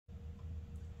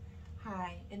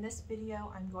Hi, in this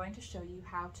video I'm going to show you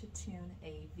how to tune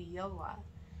a viola.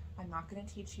 I'm not going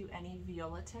to teach you any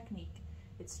viola technique.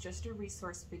 It's just a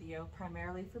resource video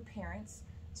primarily for parents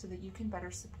so that you can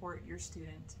better support your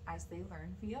student as they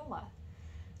learn viola.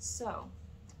 So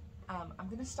I'm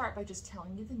going to start by just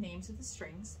telling you the names of the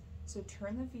strings. So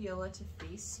turn the viola to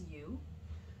face you.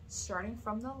 Starting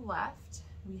from the left,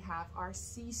 we have our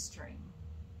C string,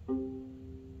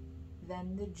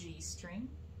 then the G string,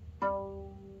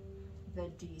 the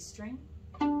D string,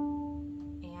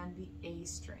 and the A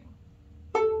string.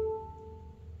 All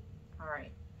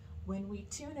right, when we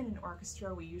tune in an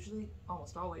orchestra, we usually,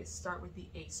 almost always, start with the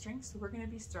A string, so we're going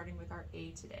to be starting with our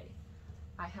A today.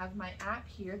 I have my app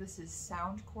here. This is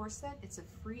Sound Corset. It's a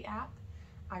free app.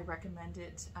 I recommend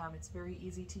it. It's very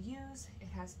easy to use. It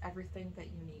has everything that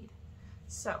you need.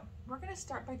 So we're going to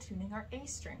start by tuning our A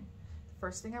string. The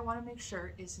first thing I want to make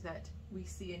sure is that we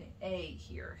see an A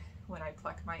here when I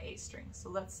pluck my A string. So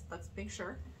let's make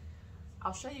sure.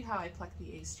 I'll show you how I pluck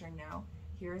the A string now.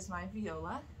 Here is my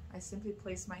viola. I simply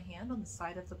place my hand on the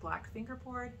side of the black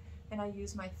fingerboard and I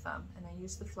use my thumb, and I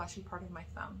use the fleshy part of my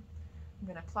thumb. I'm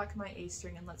going to pluck my A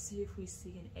string and let's see if we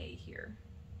see an A here.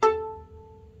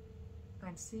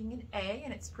 I'm seeing an A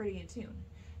and it's pretty in tune.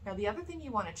 Now the other thing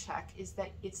you want to check is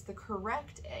that it's the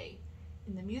correct A.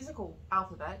 In the musical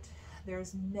alphabet,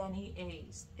 there's many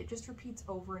A's. It just repeats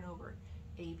over and over.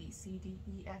 A, B, C, D,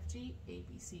 E, F, G, A,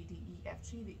 B, C, D, E, F,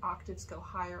 G. The octaves go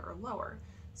higher or lower,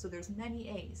 so there's many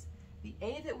A's. The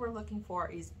A that we're looking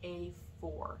for is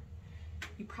A4.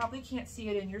 You probably can't see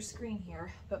it in your screen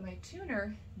here, but my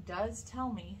tuner does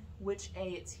tell me which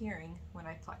A it's hearing when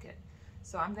I pluck it.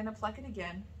 So I'm going to pluck it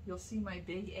again. You'll see my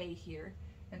big A here,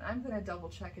 and I'm going to double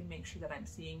check and make sure that I'm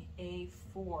seeing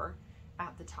A4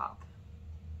 at the top.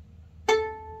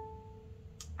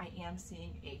 I am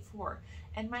seeing A4,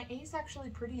 and my A is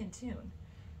actually pretty in tune.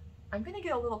 I'm going to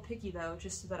get a little picky though,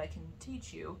 just so that I can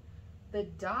teach you. The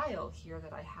dial here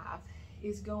that I have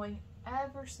is going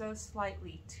ever so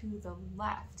slightly to the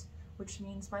left, which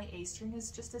means my A string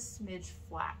is just a smidge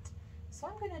flat. So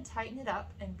I'm going to tighten it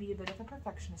up and be a bit of a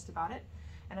perfectionist about it,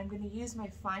 and I'm going to use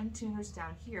my fine tuners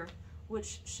down here,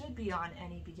 which should be on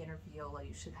any beginner viola.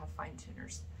 You should have fine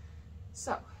tuners.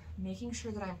 So making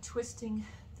sure that I'm twisting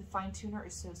the fine tuner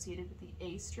associated with the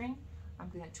A string, I'm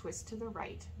going to twist to the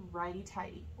right,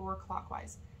 righty-tighty, or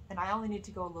clockwise. And I only need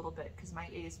to go a little bit because my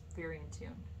A is very in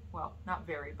tune. Well, not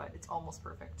very, but it's almost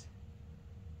perfect.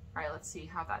 All right, let's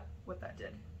see what that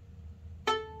did.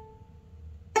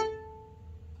 Okay,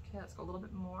 let's go a little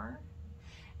bit more.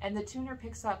 And the tuner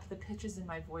picks up the pitches in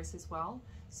my voice as well,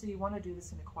 so you want to do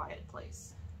this in a quiet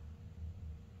place.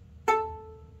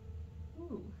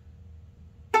 Ooh.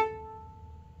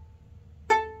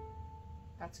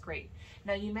 That's great.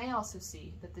 Now you may also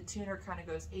see that the tuner kind of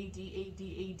goes A, D, A,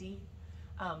 D, A, D.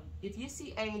 If you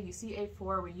see A and you see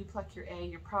A4, when you pluck your A,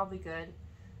 you're probably good.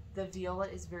 The viola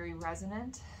is very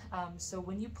resonant, so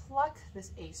when you pluck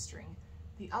this A string,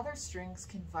 the other strings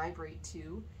can vibrate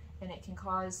too, and it can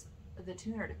cause the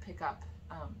tuner to pick up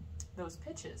those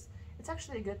pitches. It's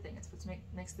actually a good thing. It's what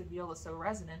makes the viola so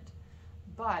resonant,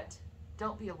 but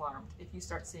don't be alarmed if you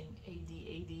start seeing A, D,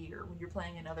 A, D, or when you're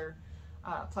playing another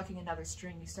plucking another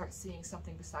string, you start seeing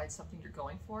something besides something you're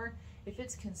going for. If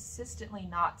it's consistently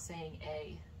not saying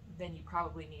A, then you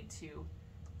probably need to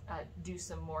do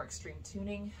some more extreme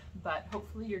tuning, but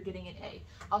hopefully you're getting an A.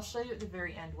 I'll show you at the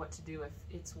very end what to do if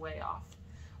it's way off.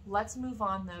 Let's move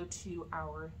on though to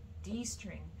our D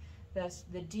string.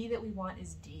 The D that we want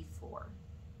is D4.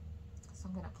 So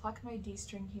I'm going to pluck my D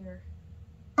string here.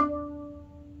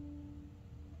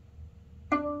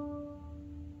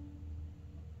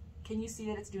 Can you see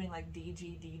that it's doing like D,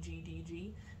 G, D, G, D,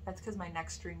 G? That's because my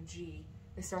next string G,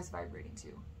 it starts vibrating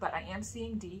too. But I am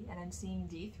seeing D, and I'm seeing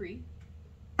D3.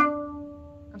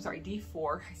 I'm sorry,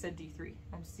 D4. I said D3.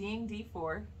 I'm seeing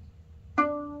D4.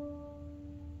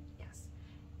 Yes.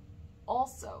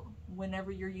 Also,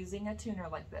 whenever you're using a tuner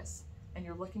like this, and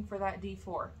you're looking for that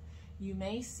D4, you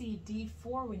may see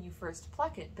D4 when you first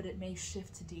pluck it, but it may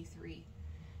shift to D3.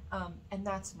 And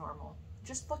that's normal.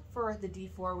 Just look for the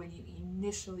D4 when you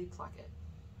initially pluck it.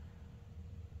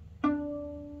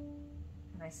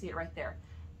 And I see it right there.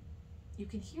 You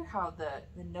can hear how the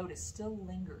note is still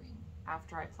lingering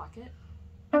after I pluck it.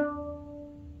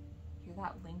 Hear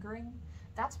that lingering?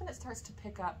 That's when it starts to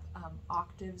pick up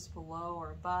octaves below or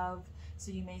above.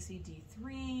 So you may see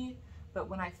D3, but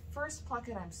when I first pluck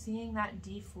it, I'm seeing that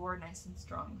D4 nice and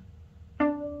strong.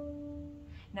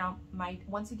 Now,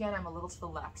 once again, I'm a little to the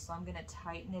left, so I'm going to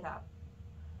tighten it up.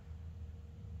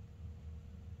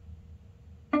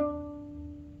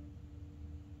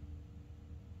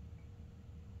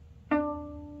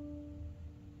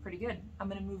 Pretty good. I'm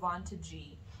going to move on to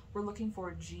G. We're looking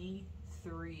for G3.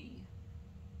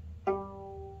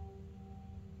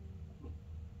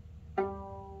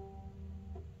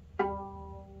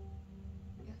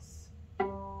 Yes.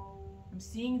 I'm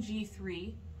seeing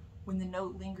G3. When the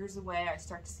note lingers away, I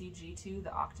start to see G2,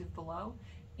 the octave below.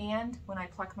 And when I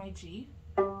pluck my G,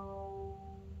 I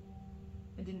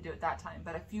didn't do it that time,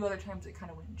 but a few other times it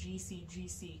kind of went G, C, G,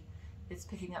 C. It's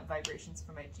picking up vibrations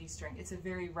from my G string. It's a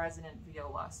very resonant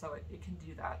viola, so it can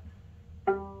do that.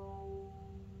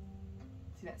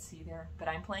 See that C there? But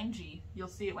I'm playing G. You'll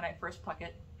see it when I first pluck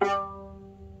it.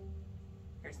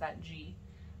 There's that G.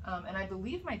 And I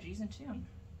believe my G's in tune.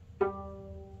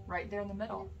 Right there in the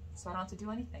middle. So I don't have to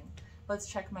do anything.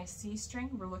 Let's check my C string.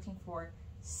 We're looking for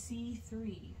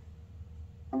C3.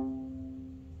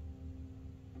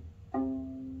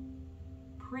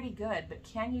 Pretty good, but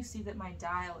can you see that my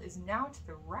dial is now to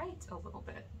the right a little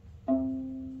bit?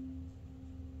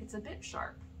 It's a bit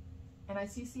sharp, and I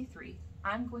see C3.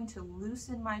 I'm going to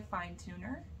loosen my fine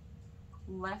tuner,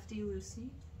 lefty-loosey,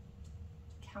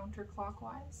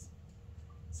 counterclockwise.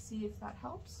 See if that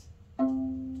helps.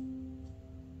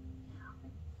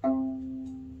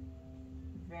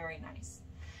 Very nice.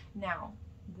 Now,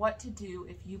 what to do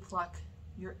if you pluck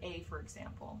your A, for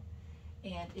example,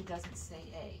 and it doesn't say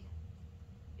A.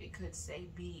 It could say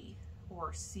B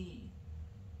or C.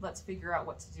 Let's figure out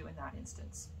what to do in that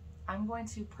instance. I'm going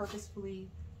to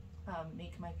purposefully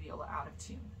make my viola out of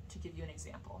tune to give you an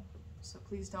example. So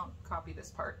please don't copy this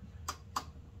part.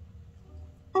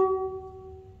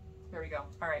 There we go.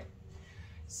 All right.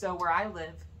 So where I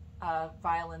live,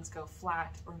 violins go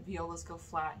flat or violas go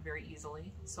flat very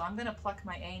easily. So I'm going to pluck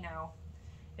my A now.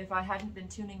 If I hadn't been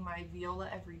tuning my viola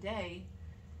every day,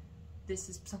 this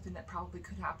is something that probably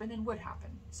could happen and would happen.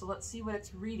 So let's see what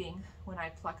it's reading when I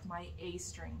pluck my A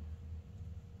string.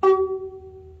 Do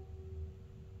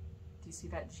you see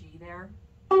that G there?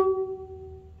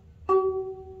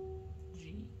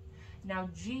 G. Now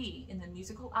G in the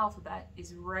musical alphabet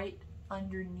is right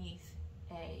underneath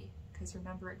A, because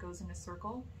remember it goes in a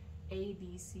circle. A,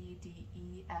 B, C, D,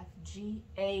 E, F, G,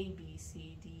 A, B,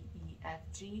 C, D, E, F,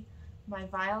 G. My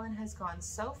violin has gone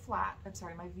so flat, I'm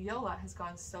sorry, my viola has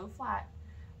gone so flat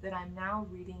that I'm now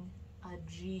reading a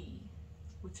G,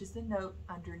 which is the note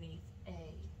underneath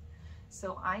A.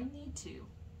 So I need to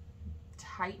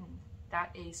tighten that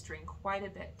A string quite a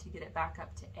bit to get it back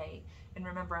up to A. And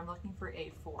remember, I'm looking for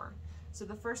A4. So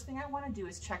the first thing I want to do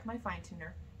is check my fine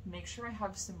tuner, make sure I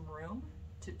have some room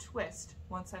to twist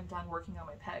once I'm done working on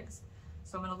my pegs.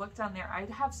 So I'm going to look down there.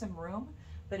 I'd have some room,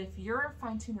 but if your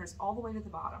fine tuner is all the way to the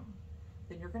bottom,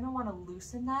 then you're going to want to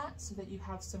loosen that so that you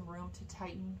have some room to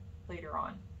tighten later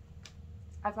on.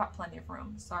 I've got plenty of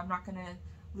room, so I'm not going to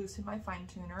loosen my fine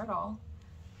tuner at all.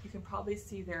 You can probably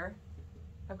see there,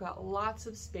 I've got lots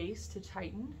of space to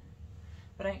tighten,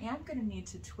 but I am going to need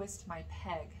to twist my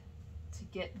peg to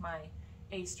get my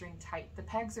A string tight. The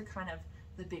pegs are kind of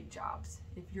the big jobs.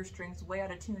 If your string's way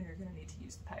out of tune, you're going to need to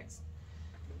use the pegs.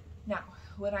 Now,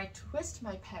 when I twist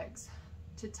my pegs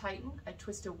to tighten, I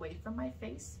twist away from my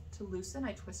face. To loosen,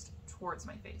 I twist towards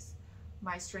my face.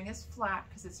 My string is flat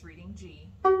because it's reading G.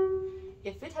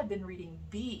 If it had been reading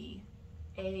B,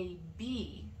 A,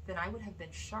 B, then I would have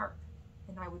been sharp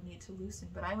and I would need to loosen,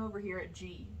 but I'm over here at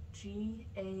G. G,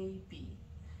 A, B.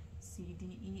 C,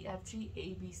 D, E, F, G,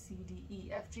 A, B, C, D,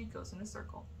 E, F, G goes in a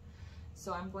circle.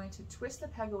 So I'm going to twist the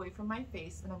peg away from my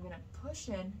face and I'm going to push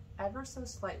in ever so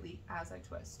slightly as I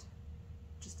twist.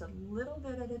 Just a little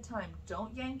bit at a time.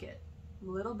 Don't yank it. A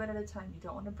little bit at a time. You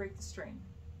don't want to break the string.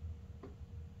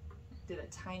 Did a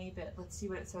tiny bit. Let's see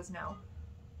what it says now.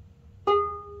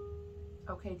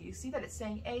 Okay, do you see that it's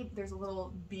saying A? There's a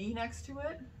little B next to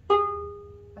it.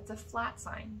 That's a flat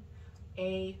sign.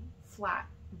 A flat.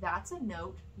 That's a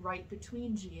note right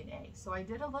between G and A. So I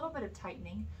did a little bit of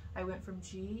tightening. I went from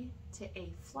G to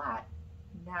A flat.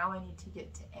 Now I need to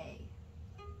get to A.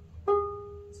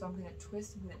 So I'm going to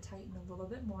twist, I'm going to tighten a little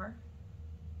bit more.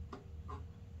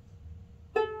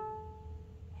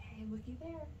 Hey, looky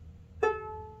there.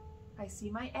 I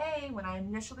see my A. When I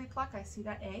initially pluck, I see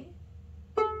that A.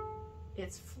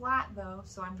 It's flat though,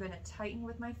 so I'm going to tighten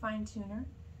with my fine tuner.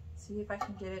 See if I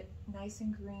can get it nice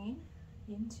and green,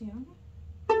 in tune.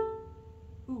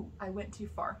 Ooh, I went too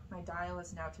far. My dial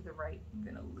is now to the right. I'm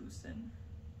going to loosen.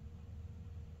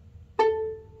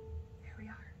 There we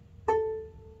are.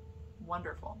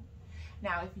 Wonderful.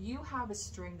 Now, if you have a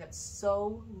string that's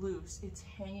so loose, it's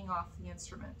hanging off the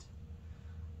instrument,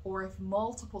 or if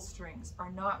multiple strings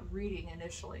are not reading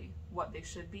initially what they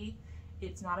should be,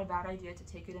 it's not a bad idea to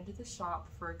take it into the shop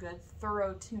for a good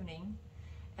thorough tuning,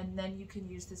 and then you can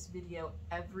use this video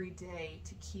every day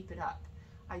to keep it up.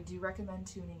 I do recommend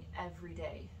tuning every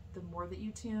day. The more that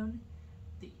you tune,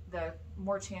 the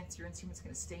more chance your instrument's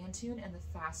going to stay in tune and the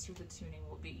faster the tuning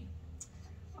will be.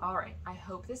 All right, I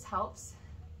hope this helps.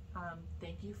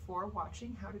 Thank you for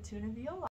watching How to Tune a Viola.